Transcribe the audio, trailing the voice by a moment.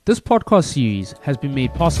This podcast series has been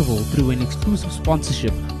made possible through an exclusive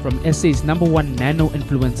sponsorship from SA's #1 nano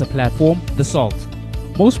influencer platform, The Salt.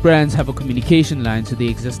 Most brands have a communication line to their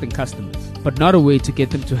existing customers, but not a way to get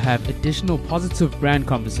them to have additional positive brand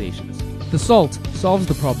conversations. The Salt solves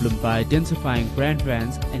the problem by identifying brand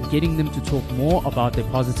fans and getting them to talk more about their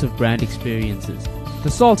positive brand experiences. The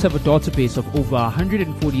Salt have a database of over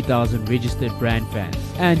 140,000 registered brand fans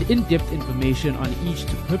and in-depth information on each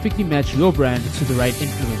to perfectly match your brand to the right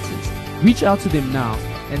influencers. Reach out to them now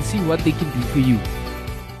and see what they can do for you.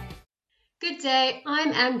 Good day,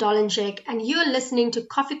 I'm Anne Dolenchik and you're listening to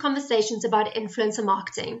Coffee Conversations about Influencer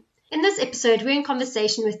Marketing. In this episode, we're in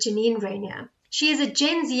conversation with Janine Rainier. She is a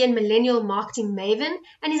Gen Z and millennial marketing maven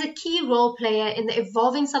and is a key role player in the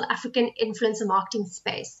evolving South African influencer marketing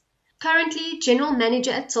space. Currently, General Manager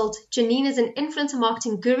at Tilt, Janine is an influencer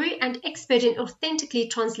marketing guru and expert in authentically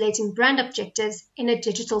translating brand objectives in a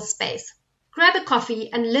digital space. Grab a coffee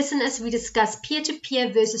and listen as we discuss peer-to-peer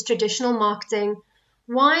versus traditional marketing,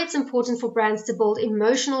 why it's important for brands to build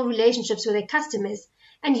emotional relationships with their customers,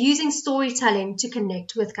 and using storytelling to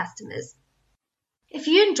connect with customers. If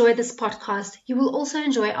you enjoy this podcast, you will also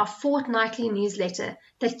enjoy our fortnightly newsletter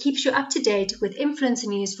that keeps you up to date with influencer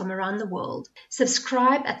news from around the world.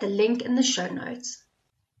 Subscribe at the link in the show notes.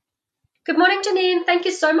 Good morning, Janine. Thank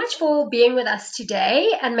you so much for being with us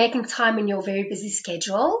today and making time in your very busy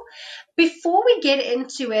schedule. Before we get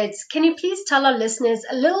into it, can you please tell our listeners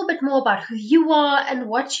a little bit more about who you are and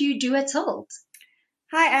what you do at Tilt?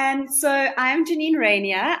 Hi, Anne. So I'm Janine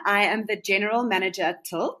Rainier. I am the General Manager at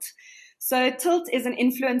Tilt. So Tilt is an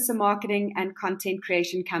influencer marketing and content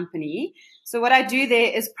creation company. So what I do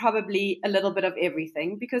there is probably a little bit of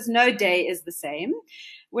everything because no day is the same.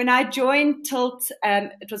 When I joined Tilt,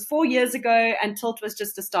 it was 4 years ago, and Tilt was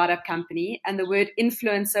just a startup company, and the word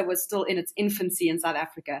influencer was still in its infancy in South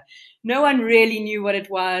Africa. No one really knew what it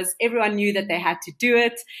was. Everyone knew that they had to do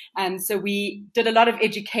it. So we did a lot of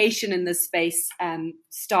education in this space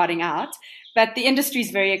starting out. But the industry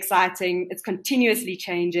is very exciting. It's continuously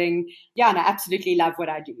changing. Yeah, and I absolutely love what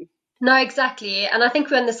I do. No, exactly. And I think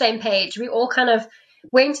we're on the same page. We all kind of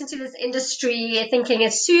went into this industry thinking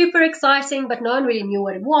it's super exciting, but no one really knew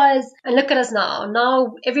what it was. And look at us now.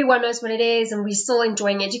 Now everyone knows what it is, and we're still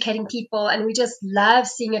enjoying educating people, and we just love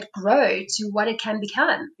seeing it grow to what it can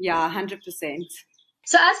become. Yeah, 100%.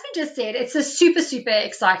 So as we just said, it's a super, super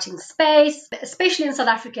exciting space, especially in South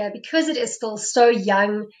Africa, because it is still so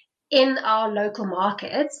young in our local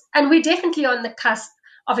markets. And we're definitely on the cusp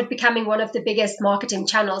of it becoming one of the biggest marketing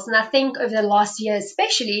channels. And I think over the last year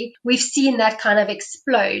especially, we've seen that kind of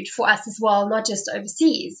explode for us as well, not just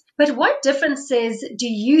overseas. But what differences do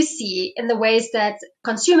you see in the ways that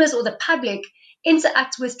consumers or the public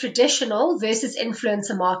interact with traditional versus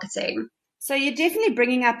influencer marketing? So you're definitely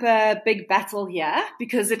bringing up a big battle here,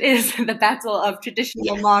 because it is the battle of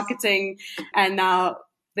traditional marketing and now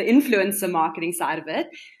the influencer marketing side of it.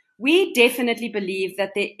 We definitely believe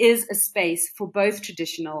that there is a space for both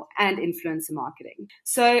traditional and influencer marketing.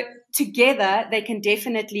 So together, they can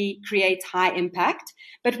definitely create high impact,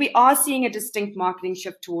 but we are seeing a distinct marketing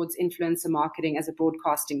shift towards influencer marketing as a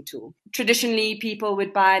broadcasting tool. Traditionally, people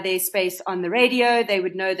would buy their space on the radio. They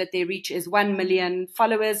would know that their reach is 1 million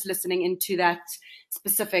followers listening into that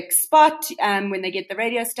specific spot when they get the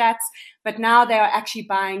radio stats. But now they are actually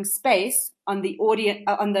buying space on the audience,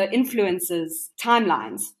 on the influencers'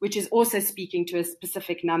 timelines, which is also speaking to a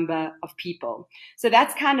specific number of people. So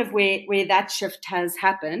that's kind of where that shift has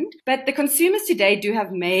happened. But the consumers today do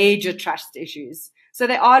have major trust issues. So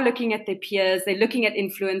they are looking at their peers, they're looking at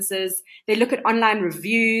influencers, they look at online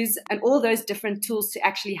reviews and all those different tools to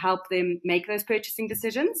actually help them make those purchasing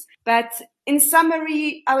decisions. But in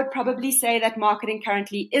summary, I would probably say that marketing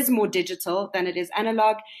currently is more digital than it is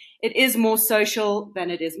analog. It is more social than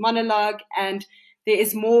it is monologue, and there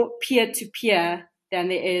is more peer-to-peer than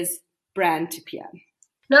there is brand-to-peer.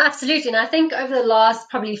 No, absolutely. And I think over the last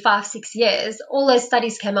probably 5-6 years, all those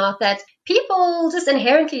studies came out that people just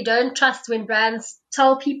inherently don't trust when brands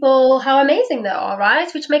tell people how amazing they are, right?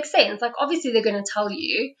 Which makes sense. Like, obviously, they're going to tell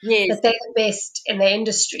you that they're the best in their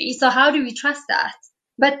industry. So how do we trust that?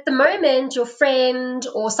 But the moment your friend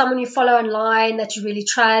or someone you follow online that you really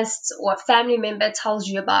trust or a family member tells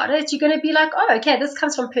you about it, you're going to be like, oh, okay, this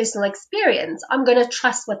comes from personal experience. I'm going to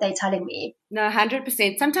trust what they're telling me. No,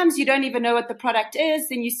 100%. Sometimes you don't even know what the product is.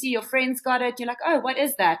 Then you see your friends got it. You're like, oh, what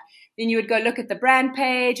is that? Then you would go look at the brand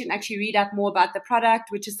page and actually read up more about the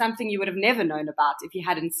product, which is something you would have never known about if you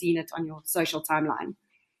hadn't seen it on your social timeline.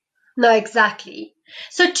 No, exactly.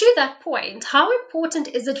 So to that point, how important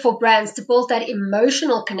is it for brands to build that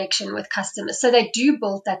emotional connection with customers so they do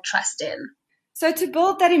build that trust in? So to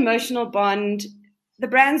build that emotional bond, the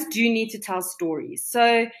brands do need to tell stories.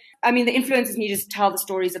 So, I mean, the influencers need to tell the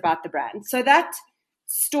stories about the brand. So that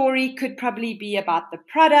story could probably be about the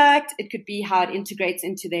product. It could be how it integrates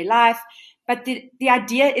into their life. But the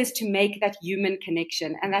idea is to make that human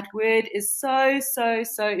connection. And that word is so, so,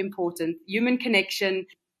 so important. Human connection.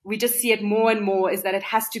 We just see it more and more, is that it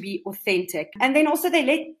has to be authentic. And then also they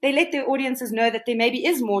let their audiences know that there maybe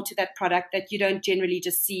is more to that product that you don't generally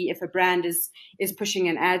just see if a brand is pushing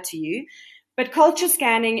an ad to you. But culture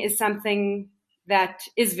scanning is something that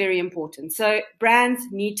is very important. So brands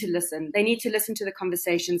need to listen. They need to listen to the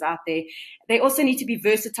conversations out there. They also need to be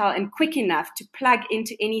versatile and quick enough to plug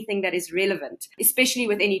into anything that is relevant, especially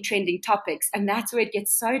with any trending topics. And that's where it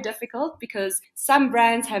gets so difficult, because some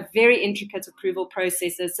brands have very intricate approval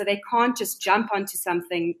processes. So they can't just jump onto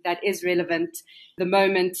something that is relevant the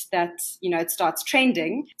moment that, it starts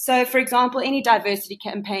trending. So for example, any diversity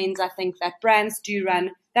campaigns, I think that brands do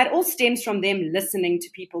run, that all stems from them listening to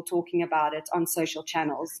people talking about it on social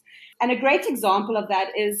channels. And a great example of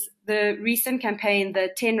that is the recent campaign, the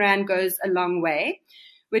 10 Rand Goes a Long Way,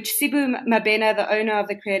 which Sibu Mabena, the owner of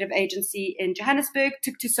the creative agency in Johannesburg,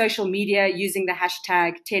 took to social media using the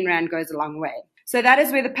hashtag 10 Rand Goes a Long Way. So that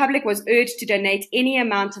is where the public was urged to donate any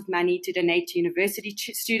amount of money to donate to university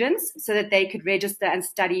students so that they could register and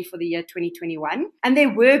study for the year 2021. And there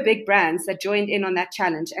were big brands that joined in on that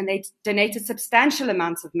challenge, and they donated substantial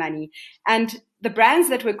amounts of money. And the brands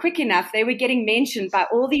that were quick enough, they were getting mentioned by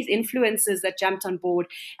all these influencers that jumped on board,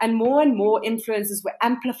 and more influencers were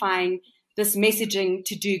amplifying this messaging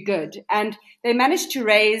to do good. And they managed to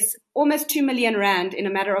raise almost 2 million Rand in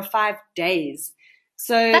a matter of 5 days.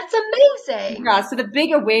 So that's amazing. Yeah, so the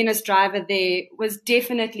big awareness driver there was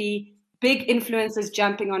definitely big influencers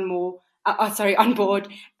jumping on board,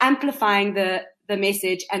 amplifying the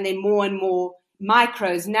message, and then more and more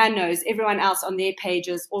micros, nanos, everyone else on their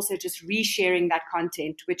pages also just resharing that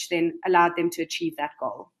content, which then allowed them to achieve that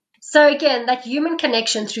goal. So again, that human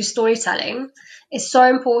connection through storytelling is so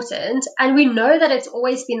important. And we know that it's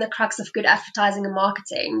always been the crux of good advertising and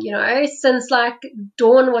marketing, since like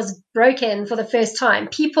dawn was broken for the first time.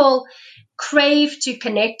 People crave to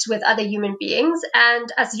connect with other human beings. And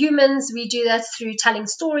as humans, we do that through telling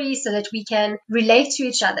stories so that we can relate to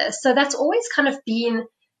each other. So that's always kind of been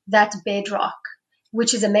that bedrock,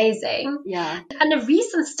 which is amazing. Yeah. And a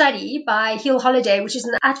recent study by Heal Holiday, which is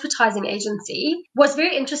an advertising agency, was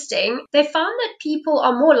very interesting. They found that people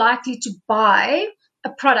are more likely to buy a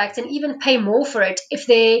product and even pay more for it if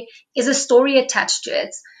there is a story attached to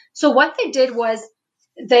it. So what they did was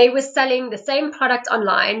they were selling the same product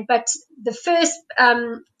online, but the first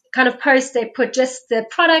kind of post, they put just the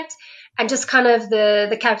product and just kind of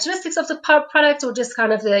the characteristics of the product, or just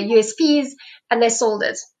kind of the USPs, and they sold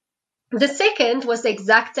it. The second was the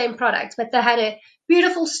exact same product, but they had a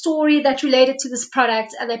beautiful story that related to this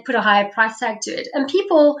product, and they put a higher price tag to it. And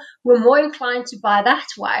people were more inclined to buy that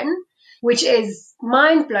one, which is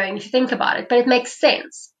mind-blowing if you think about it, but it makes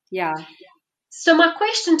sense. Yeah. So my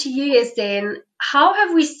question to you is then, how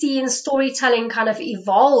have we seen storytelling kind of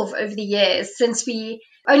evolve over the years since we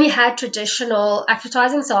only had traditional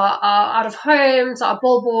advertising, so our out of homes, our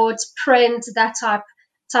billboards, print, that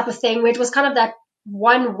type of thing, where it was kind of that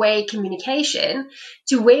one-way communication,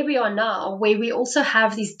 to where we are now, where we also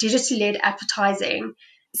have these digitally led advertising?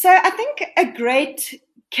 So I think a great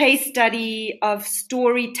case study of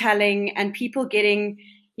storytelling and people getting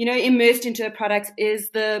immersed into a product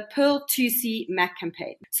is the Pearl Thusi MAC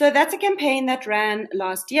campaign. So that's a campaign that ran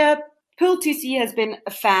last year. Pearl Thusi has been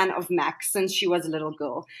a fan of MAC since she was a little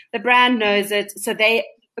girl. The brand knows it, so they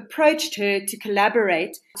approached her to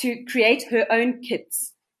collaborate to create her own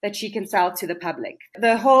kits that she can sell to the public.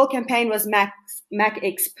 The whole campaign was MAC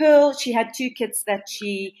X Pearl. She had 2 kits that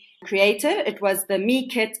she created. It was the Me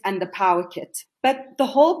kit and the Power kit. But the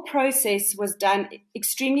whole process was done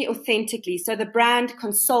extremely authentically. So the brand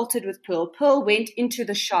consulted with Pearl. Pearl went into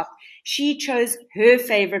the shop. She chose her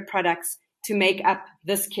favorite products to make up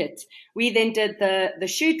this kit. We then did the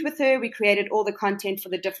shoot with her. We created all the content for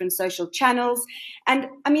the different social channels. And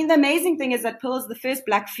I mean, the amazing thing is that Pearl is the first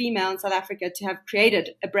Black female in South Africa to have created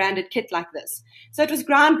a branded kit like this. So it was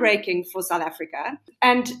groundbreaking for South Africa.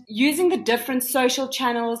 And using the different social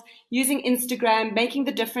channels, using Instagram, making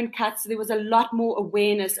the different cuts, there was a lot more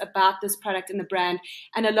awareness about this product and the brand.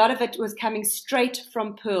 And a lot of it was coming straight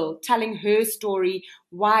from Pearl, telling her story,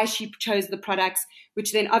 why she chose the products,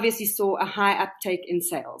 which then obviously saw a high uptake in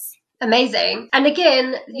sales. Amazing. And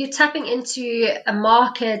again, you're tapping into a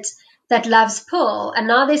market that loves Pearl, and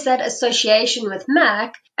now there's that association with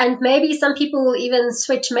MAC, and maybe some people will even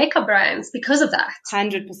switch makeup brands because of that.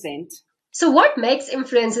 100%. So what makes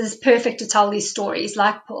influencers perfect to tell these stories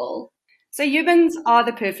like Pearl? So humans are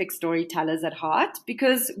the perfect storytellers at heart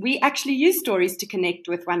because we actually use stories to connect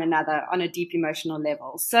with one another on a deep emotional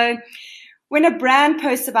level. So when a brand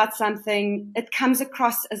posts about something, it comes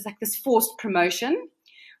across as like this forced promotion,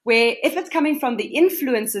 where if it's coming from the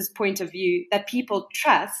influencer's point of view that people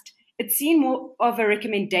trust, it's seen more of a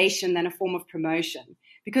recommendation than a form of promotion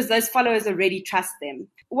because those followers already trust them.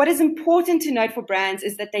 What is important to note for brands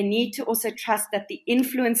is that they need to also trust that the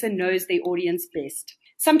influencer knows their audience best.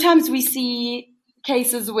 Sometimes we see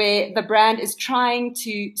cases where the brand is trying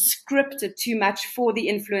to script it too much for the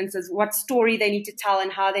influencers, what story they need to tell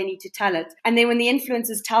and how they need to tell it. And then when the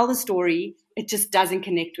influencers tell the story, it just doesn't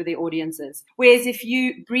connect with their audiences. Whereas if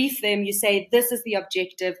you brief them, you say, this is the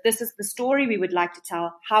objective, this is the story we would like to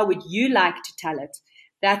tell, how would you like to tell it?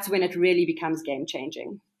 That's when it really becomes game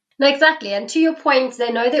changing. No, exactly. And to your point,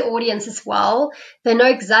 they know their audience as well. They know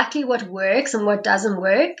exactly what works and what doesn't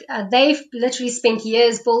work. They've literally spent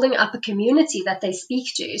years building up a community that they speak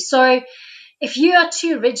to. So if you are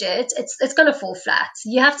too rigid, it's going to fall flat.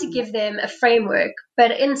 You have to give them a framework,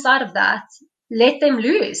 but inside of that, let them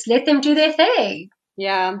loose, let them do their thing.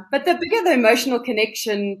 Yeah, but the bigger the emotional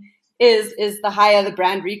connection is the higher the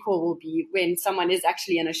brand recall will be when someone is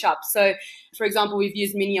actually in a shop. So, for example, we've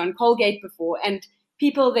used Mini on Colgate before, and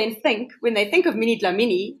people then think, when they think of Mini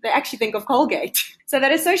Dlamini, they actually think of Colgate. So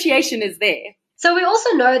that association is there. So we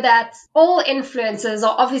also know that all influencers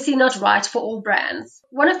are obviously not right for all brands.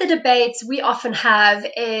 One of the debates we often have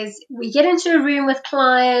is we get into a room with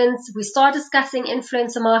clients, we start discussing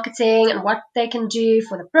influencer marketing and what they can do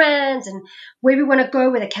for the brands and where we want to go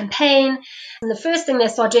with a campaign. And the first thing they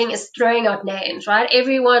start doing is throwing out names, right?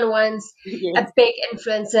 Everyone wants a big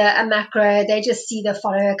influencer, a macro. They just see the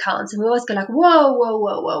follower accounts. And we always go like, whoa, whoa,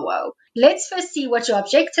 whoa, whoa, whoa. Let's first see what your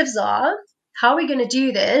objectives are. How are we going to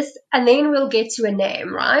do this? And then we'll get to a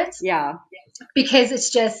name, right? Yeah. Because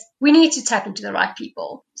it's just, we need to tap into the right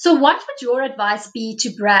people. So what would your advice be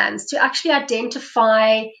to brands to actually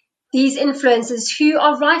identify these influencers who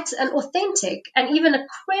are right and authentic and even a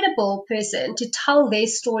credible person to tell their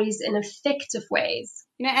stories in effective ways?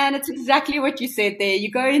 You know, and it's exactly what you said there.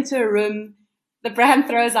 You go into a room, the brand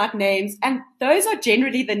throws out names, and those are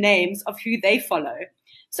generally the names of who they follow.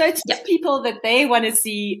 So it's just people that they want to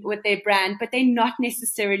see with their brand, but they're not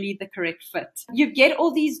necessarily the correct fit. You get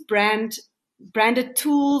all these branded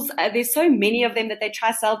tools. There's so many of them that they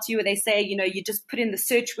try to sell to you where they say, you know, you just put in the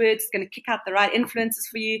search words, it's going to kick out the right influencers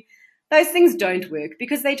for you. Those things don't work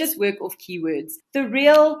because they just work off keywords. The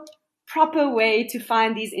real proper way to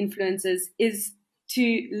find these influencers is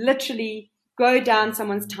to literally go down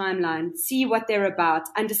someone's timeline, see what they're about,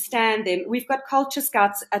 understand them. We've got culture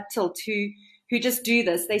scouts at Tilt who just do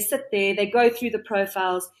this. They sit there, they go through the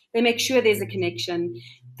profiles, they make sure there's a connection.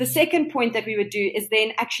 The second point that we would do is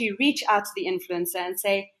then actually reach out to the influencer and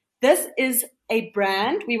say, this is a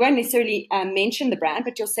brand. We won't necessarily mention the brand,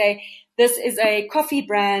 but you'll say, this is a coffee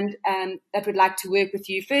brand that would like to work with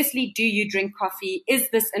you. Firstly, do you drink coffee? Is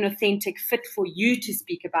this an authentic fit for you to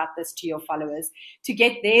speak about this to your followers, to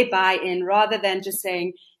get their buy-in rather than just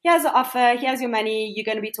saying, here's an offer, here's your money, you're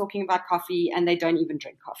going to be talking about coffee, and they don't even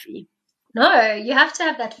drink coffee. No, you have to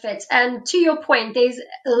have that fit. And to your point, there's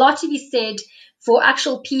a lot to be said for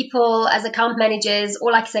actual people as account managers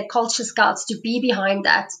or, like I said, culture scouts to be behind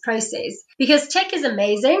that process. Because tech is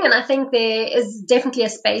amazing, and I think there is definitely a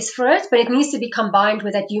space for it, but it needs to be combined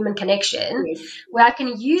with that human connection where I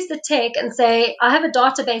can use the tech and say, I have a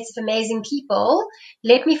database of amazing people,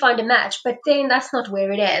 let me find a match. But then that's not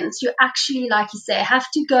where it ends. You actually, like you say, have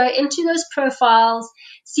to go into those profiles,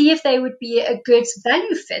 see if they would be a good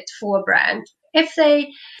value fit for a brand. If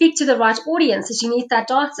they speak to the right audiences, you need that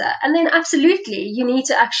data. And then absolutely, you need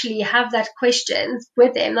to actually have that question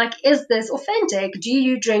with them. Like, is this authentic? Do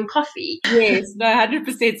you drink coffee? Yes, no,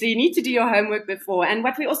 100%. So you need to do your homework before. And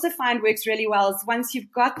what we also find works really well is once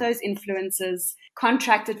you've got those influencers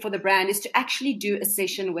contracted for the brand is to actually do a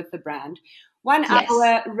session with the brand. 1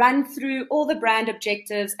 hour, run through all the brand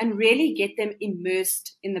objectives and really get them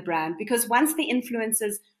immersed in the brand. Because once the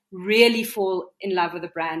influencers really fall in love with the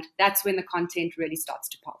brand, that's when the content really starts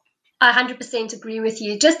to pop. I 100% agree with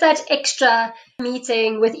you. Just that extra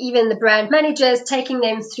meeting with even the brand managers, taking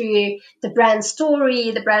them through the brand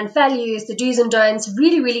story, the brand values, the do's and don'ts,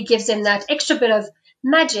 really, really gives them that extra bit of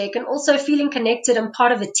magic and also feeling connected and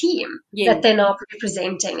part of a team that they're now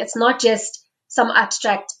representing. It's not just some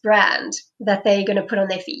abstract brand that they're going to put on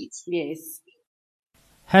their feed. Yes.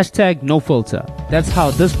 #NoFilter. That's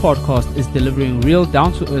how this podcast is delivering real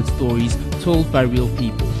down-to-earth stories told by real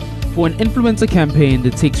people. For an influencer campaign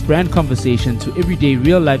that takes brand conversation to everyday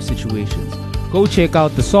real-life situations, go check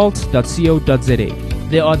out thesalt.co.za.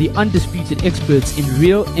 They are the undisputed experts in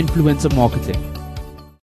real influencer marketing.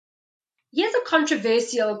 Here's a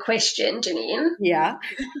controversial question, Janine. Yeah.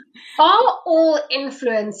 Are all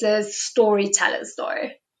influencers storytellers, though?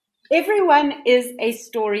 Everyone is a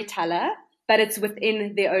storyteller, but it's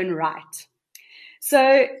within their own right.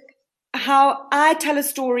 So how I tell a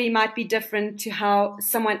story might be different to how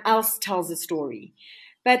someone else tells a story.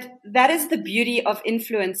 But that is the beauty of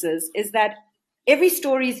influencers, is that every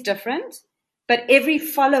story is different, but every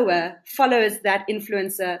follower follows that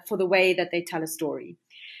influencer for the way that they tell a story.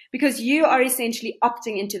 Because you are essentially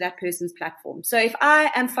opting into that person's platform. So if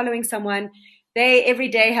I am following someone, they every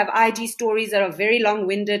day have IG stories that are very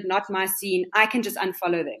long-winded, not my scene, I can just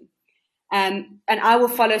unfollow them. And I will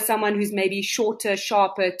follow someone who's maybe shorter,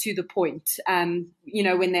 sharper, to the point,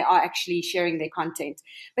 when they are actually sharing their content.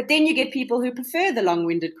 But then you get people who prefer the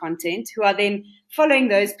long-winded content, who are then following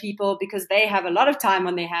those people because they have a lot of time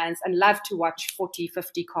on their hands and love to watch 40,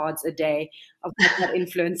 50 cards a day of what that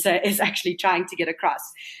influencer is actually trying to get across.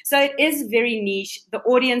 So it is very niche. The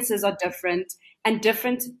audiences are different, and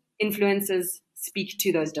different influencers speak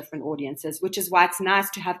to those different audiences, which is why it's nice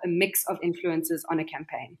to have a mix of influencers on a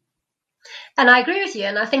campaign. And I agree with you.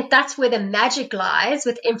 And I think that's where the magic lies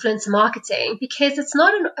with influencer marketing, because it's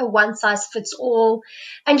not a one size fits all.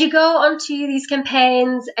 And you go onto these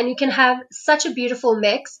campaigns and you can have such a beautiful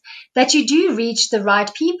mix that you do reach the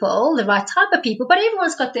right people, the right type of people, but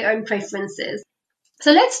everyone's got their own preferences.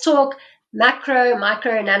 So let's talk macro,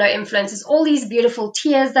 micro, nano influencers, all these beautiful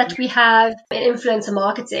tiers that we have in influencer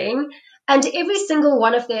marketing. And every single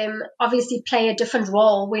one of them obviously play a different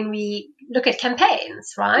role when we look at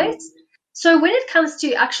campaigns, right? So when it comes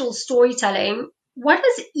to actual storytelling, what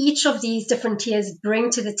does each of these different tiers bring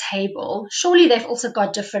to the table? Surely they've also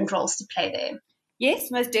got different roles to play there. Yes,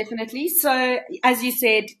 most definitely. So as you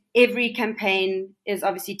said, every campaign is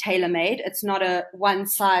obviously tailor-made. It's not a one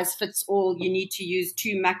size fits all. You need to use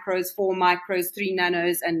 2 macros, 4 micros, 3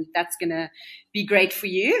 nanos, and that's going to be great for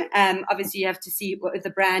you. Obviously, you have to see what the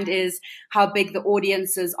brand is, how big the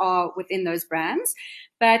audiences are within those brands.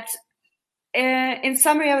 But in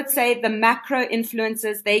summary, I would say the macro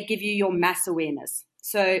influencers, they give you your mass awareness.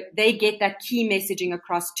 So they get that key messaging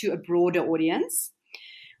across to a broader audience.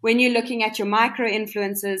 When you're looking at your micro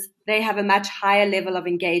influencers, they have a much higher level of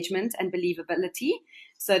engagement and believability.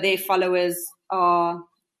 So their followers are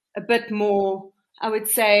a bit more, I would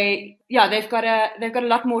say, they've got a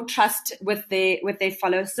lot more trust with their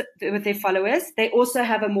followers. They also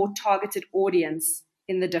have a more targeted audience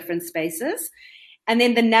in the different spaces. And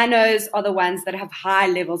then the nanos are the ones that have high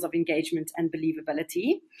levels of engagement and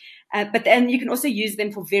believability. But then you can also use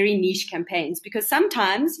them for very niche campaigns, because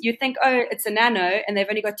sometimes you think, oh, it's a nano and they've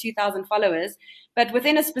only got 2,000 followers. But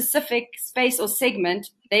within a specific space or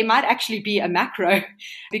segment, they might actually be a macro.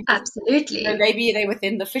 Absolutely. Maybe they're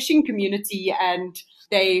within the fishing community and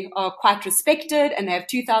they are quite respected and they have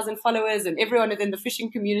 2,000 followers and everyone within the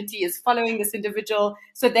fishing community is following this individual.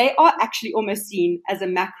 So they are actually almost seen as a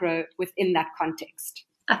macro within that context.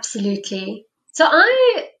 Absolutely. So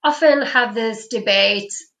I often have this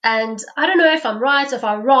debate, and I don't know if I'm right or if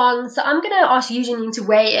I'm wrong. So I'm going to ask you, Janine, to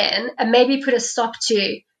weigh in and maybe put a stop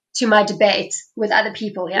to my debate with other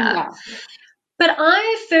people here. Yeah. But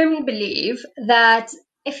I firmly believe that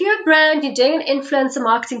if you're a brand, you're doing an influencer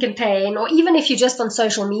marketing campaign, or even if you're just on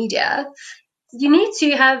social media, you need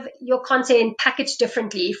to have your content packaged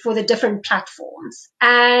differently for the different platforms.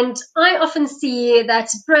 And I often see that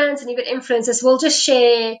brands and even influencers will just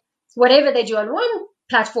share whatever they do on one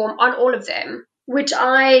platform on all of them, which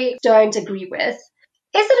I don't agree with.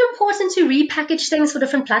 Is it important to repackage things for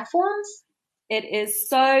different platforms? It is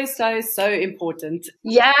so, so, so important.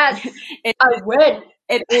 Yes, I win.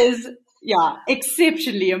 It is,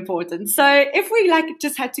 exceptionally important. So if we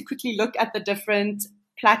just had to quickly look at the different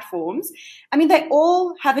platforms, I mean, they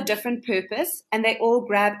all have a different purpose and they all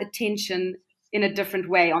grab attention in a different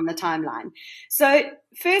way on the timeline. So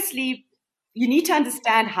firstly, you need to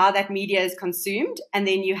understand how that media is consumed, and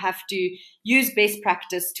then you have to use best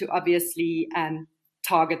practice to obviously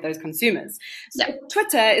target those consumers. So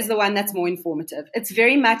Twitter is the one that's more informative. It's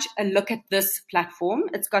very much a look at this platform.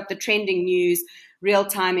 It's got the trending news,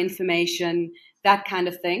 real-time information, that kind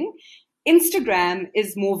of thing. Instagram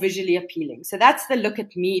is more visually appealing. So that's the look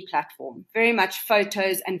at me platform, very much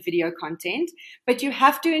photos and video content. But you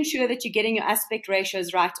have to ensure that you're getting your aspect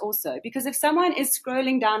ratios right also, because if someone is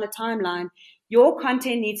scrolling down a timeline, your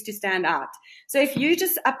content needs to stand out. So if you're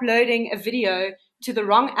just uploading a video to the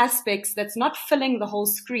wrong aspects that's not filling the whole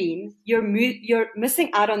screen, you're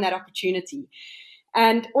missing out on that opportunity.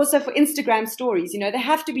 And also for Instagram stories, they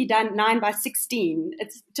have to be done 9:16.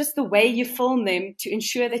 It's just the way you film them to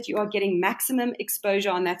ensure that you are getting maximum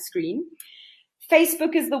exposure on that screen.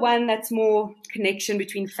 Facebook is the one that's more connection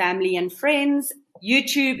between family and friends.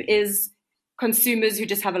 YouTube is consumers who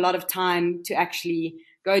just have a lot of time to actually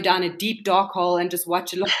go down a deep dark hole and just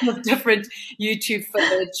watch a lot of different YouTube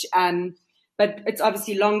footage. But it's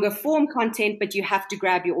obviously longer form content, but you have to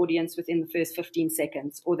grab your audience within the first 15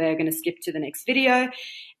 seconds or they're going to skip to the next video.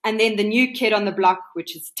 And then the new kid on the block,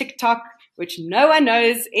 which is TikTok, which no one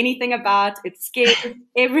knows anything about. It scares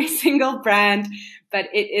every single brand, but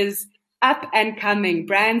it is up and coming.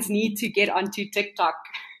 Brands need to get onto TikTok.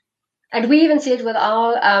 And we even see it with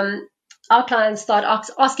our clients start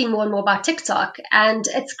asking more and more about TikTok, and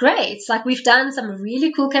it's great. It's like we've done some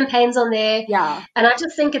really cool campaigns on there. Yeah. And I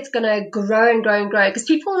just think it's going to grow and grow and grow because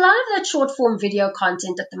people love that short form video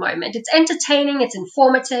content at the moment. It's entertaining, it's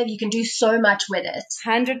informative, you can do so much with it.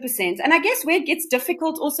 100%. And I guess where it gets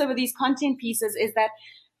difficult also with these content pieces is that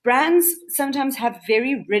brands sometimes have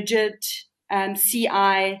very rigid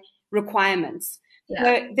CI requirements. Yeah.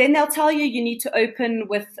 So then they'll tell you need to open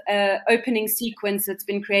with an opening sequence that's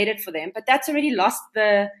been created for them, but that's already lost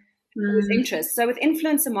the interest. So with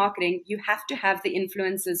influencer marketing, you have to have the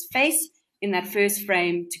influencer's face in that first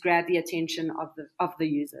frame to grab the attention of the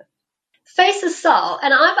user. Faces sell.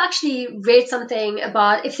 And I've actually read something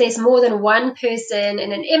about if there's more than one person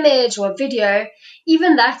in an image or a video,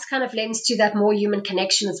 even that kind of lends to that more human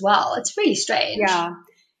connection as well. It's really strange. Yeah.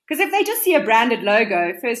 Because if they just see a branded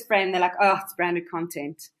logo, first frame, they're like, oh, it's branded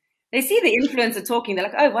content. They see the influencer talking, they're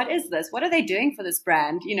like, oh, what is this? What are they doing for this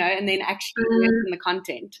brand? And then actually in the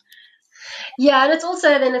content. Yeah, and it's also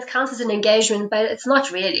then it counts as an engagement, but it's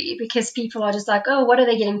not really because people are just like, oh, what are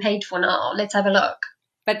they getting paid for now? Let's have a look.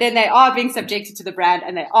 But then they are being subjected to the brand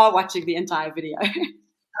and they are watching the entire video.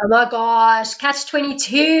 Oh my gosh,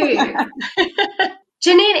 catch-22.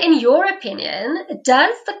 Janine, in your opinion,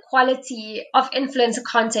 does the quality of influencer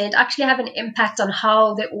content actually have an impact on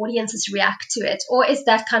how the audiences react to it? Or is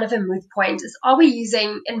that kind of a moot point? Are we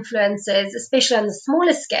using influencers, especially on the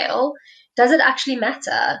smaller scale? Does it actually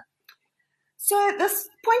matter? So this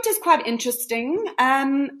point is quite interesting.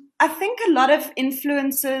 I think a lot of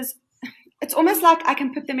influencers, it's almost like I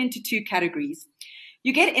can put them into two categories.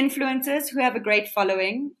 You get influencers who have a great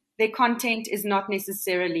following. Their content is not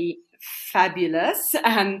necessarily fabulous.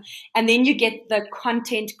 And then you get the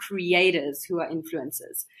content creators who are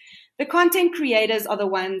influencers. The content creators are the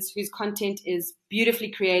ones whose content is beautifully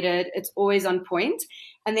created. It's always on point.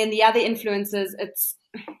 And then the other influencers,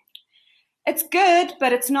 it's good,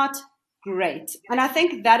 but it's not great. And I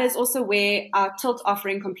think that is also where our Tilt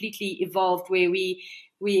offering completely evolved, where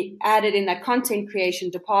we added in that content creation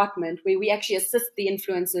department where we actually assist the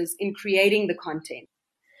influencers in creating the content.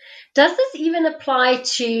 Does this even apply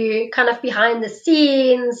to kind of behind the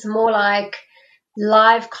scenes, more like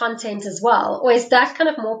live content as well? Or is that kind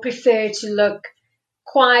of more preferred to look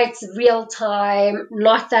quite real time,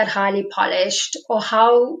 not that highly polished? Or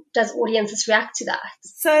how does audiences react to that?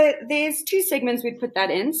 So there's two segments we'd put that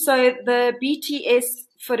in. So the BTS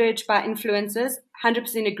footage by influencers,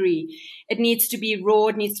 100% agree. It needs to be raw,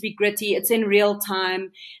 it needs to be gritty, it's in real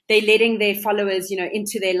time. They're letting their followers,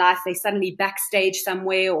 into their life. They're suddenly backstage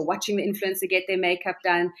somewhere or watching the influencer get their makeup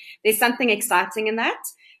done. There's something exciting in that.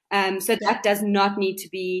 So that does not need to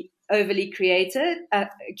be overly curated.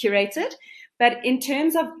 But in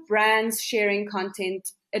terms of brands sharing content,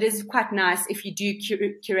 it is quite nice if you do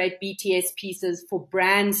curate BTS pieces for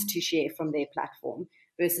brands to share from their platform.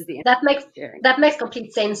 Versus the that makes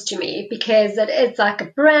complete sense to me because it's like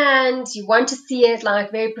a brand. You want to see it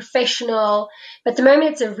like very professional, but the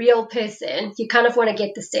moment it's a real person, you kind of want to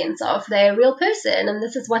get the sense of they're a real person and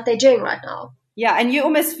this is what they're doing right now. Yeah, and you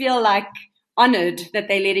almost feel like honored that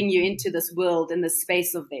they're letting you into this world and this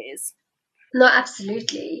space of theirs. No,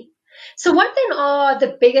 absolutely. So what then are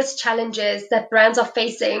the biggest challenges that brands are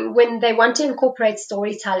facing when they want to incorporate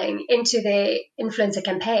storytelling into their influencer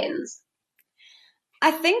campaigns? I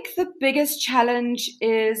think the biggest challenge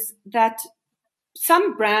is that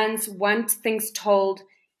some brands want things told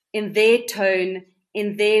in their tone,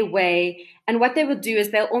 in their way. And what they will do is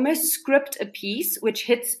they'll almost script a piece which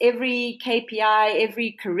hits every KPI,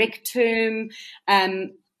 every correct term,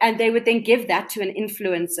 and they would then give that to an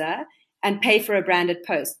influencer and pay for a branded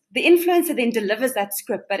post. The influencer then delivers that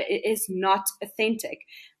script, but it is not authentic.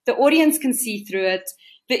 The audience can see through it.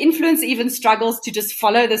 The influencer even struggles to just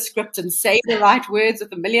follow the script and say the right words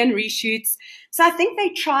with a million reshoots. So I think they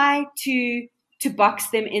try to box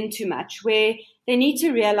them in too much, where they need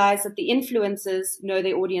to realize that the influencers know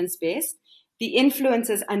their audience best. The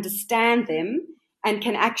influencers understand them and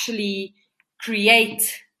can actually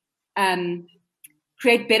create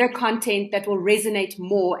better content that will resonate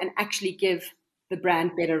more and actually give the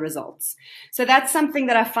brand better results. So that's something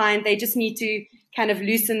that I find they just need to kind of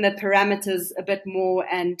loosen the parameters a bit more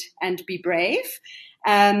and be brave.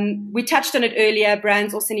 We touched on it earlier.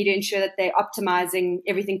 Brands also need to ensure that they're optimizing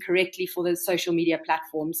everything correctly for the social media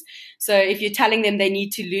platforms. So if you're telling them they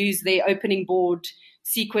need to lose their opening board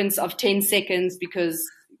sequence of 10 seconds because,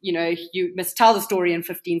 you know, you must tell the story in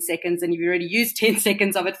 15 seconds and you've already used 10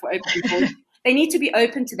 seconds of it for opening board, they need to be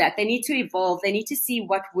open to that. They need to evolve. They need to see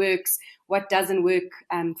what works, what doesn't work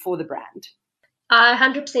for the brand. I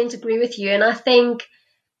 100% agree with you. And I think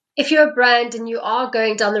if you're a brand and you are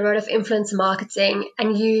going down the road of influencer marketing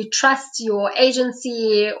and you trust your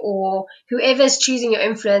agency or whoever is choosing your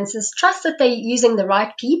influencers, trust that they're using the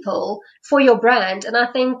right people for your brand. And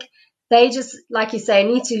I think they just, like you say,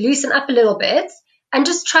 need to loosen up a little bit and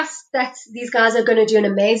just trust that these guys are going to do an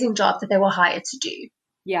amazing job that they were hired to do.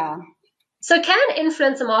 Yeah. So can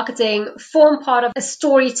influencer marketing form part of a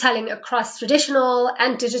storytelling across traditional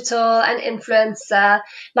and digital and influencer,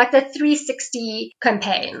 like the 360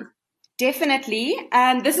 campaign? Definitely.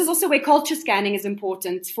 This is also where culture scanning is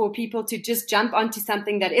important for people to just jump onto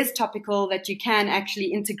something that is topical that you can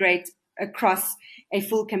actually integrate across a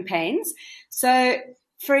full campaigns. So,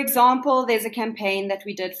 for example, there's a campaign that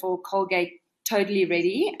we did for Colgate Totally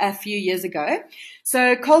Ready a few years ago.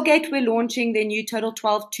 So Colgate were launching their new Total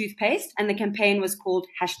 12 toothpaste and the campaign was called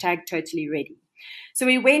 #TotallyReady. So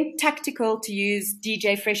we went tactical to use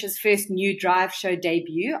DJ Fresh's first new drive show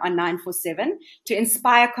debut on 947 to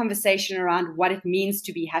inspire conversation around what it means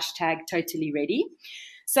to be #TotallyReady.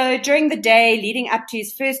 So during the day leading up to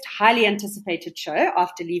his first highly anticipated show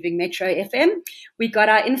after leaving Metro FM, we got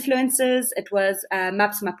our influencers. It was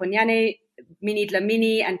Maps Maponyane, Minnie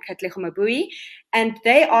Dlamini and Katlego Mabui, and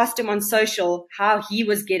they asked him on social how he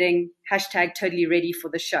was getting #TotallyReady for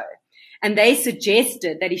the show. And they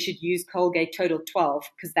suggested that he should use Colgate Total 12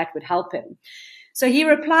 because that would help him. So he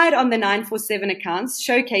replied on the 947 accounts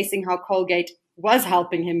showcasing how Colgate was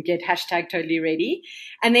helping him get #TotallyReady.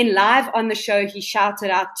 And then live on the show, he shouted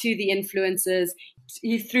out to the influencers.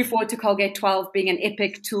 He threw forward to Colgate 12 being an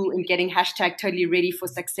epic tool in getting #TotallyReady for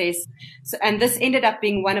success. So, and this ended up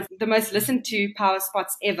being one of the most listened to power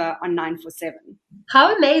spots ever on 947.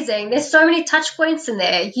 How amazing. There's so many touch points in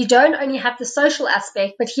there. You don't only have the social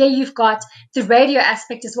aspect, but here you've got the radio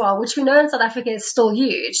aspect as well, which we know in South Africa is still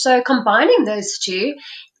huge. So combining those two,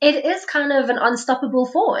 it is kind of an unstoppable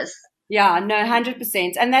force. Yeah, no,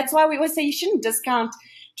 100%. And that's why we always say you shouldn't discount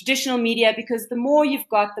traditional media because the more you've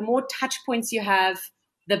got, the more touch points you have,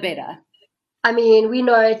 the better. I mean, we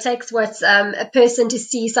know it takes a person to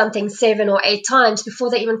see something 7 or 8 times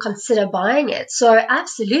before they even consider buying it. So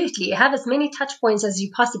absolutely, have as many touch points as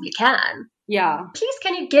you possibly can. Yeah. Please,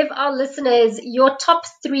 can you give our listeners your top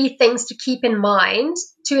 3 things to keep in mind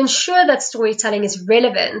to ensure that storytelling is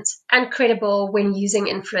relevant and credible when using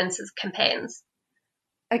influencers campaigns?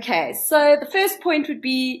 Okay, so the first point would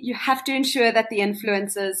be you have to ensure that the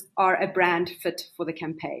influencers are a brand fit for the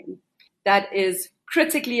campaign. That is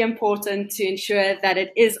critically important to ensure that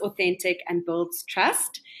it is authentic and builds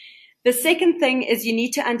trust. The second thing is you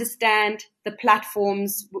need to understand the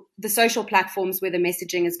platforms, the social platforms where the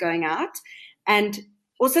messaging is going out, and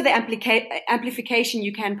also the amplification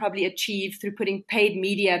you can probably achieve through putting paid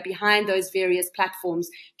media behind those various platforms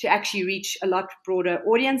to actually reach a lot broader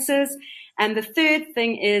audiences. And the third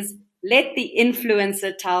thing is let the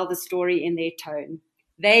influencer tell the story in their tone.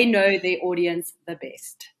 They know their audience the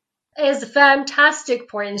best. It's fantastic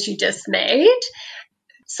points you just made.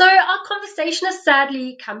 So our conversation has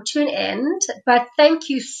sadly come to an end, but thank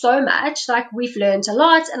you so much. Like, we've learned a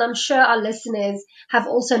lot, and I'm sure our listeners have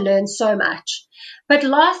also learned so much. But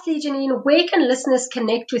lastly, Janine, where can listeners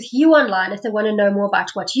connect with you online if they want to know more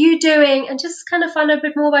about what you're doing and just kind of find out a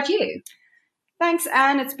bit more about you? Thanks,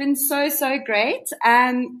 Anne. It's been so great.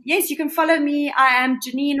 Yes, you can follow me. I am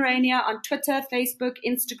Janine Rainier on Twitter, Facebook,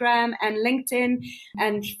 Instagram, and LinkedIn.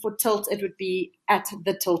 And for Tilt, it would be at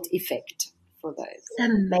The Tilt Effect for those.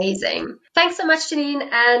 Amazing. Thanks so much, Janine,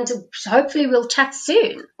 and hopefully we'll chat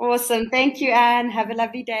soon. Awesome. Thank you, Anne. Have a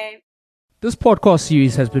lovely day. This podcast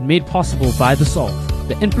series has been made possible by The Salt,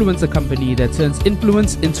 the influencer company that turns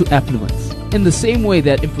influence into affluence. In the same way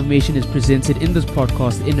that information is presented in this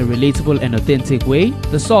podcast in a relatable and authentic way,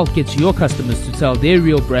 The Salt gets your customers to tell their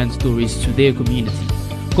real brand stories to their community.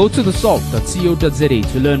 Go to thesalt.co.za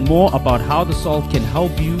to learn more about how The Salt can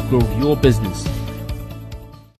help you grow your business.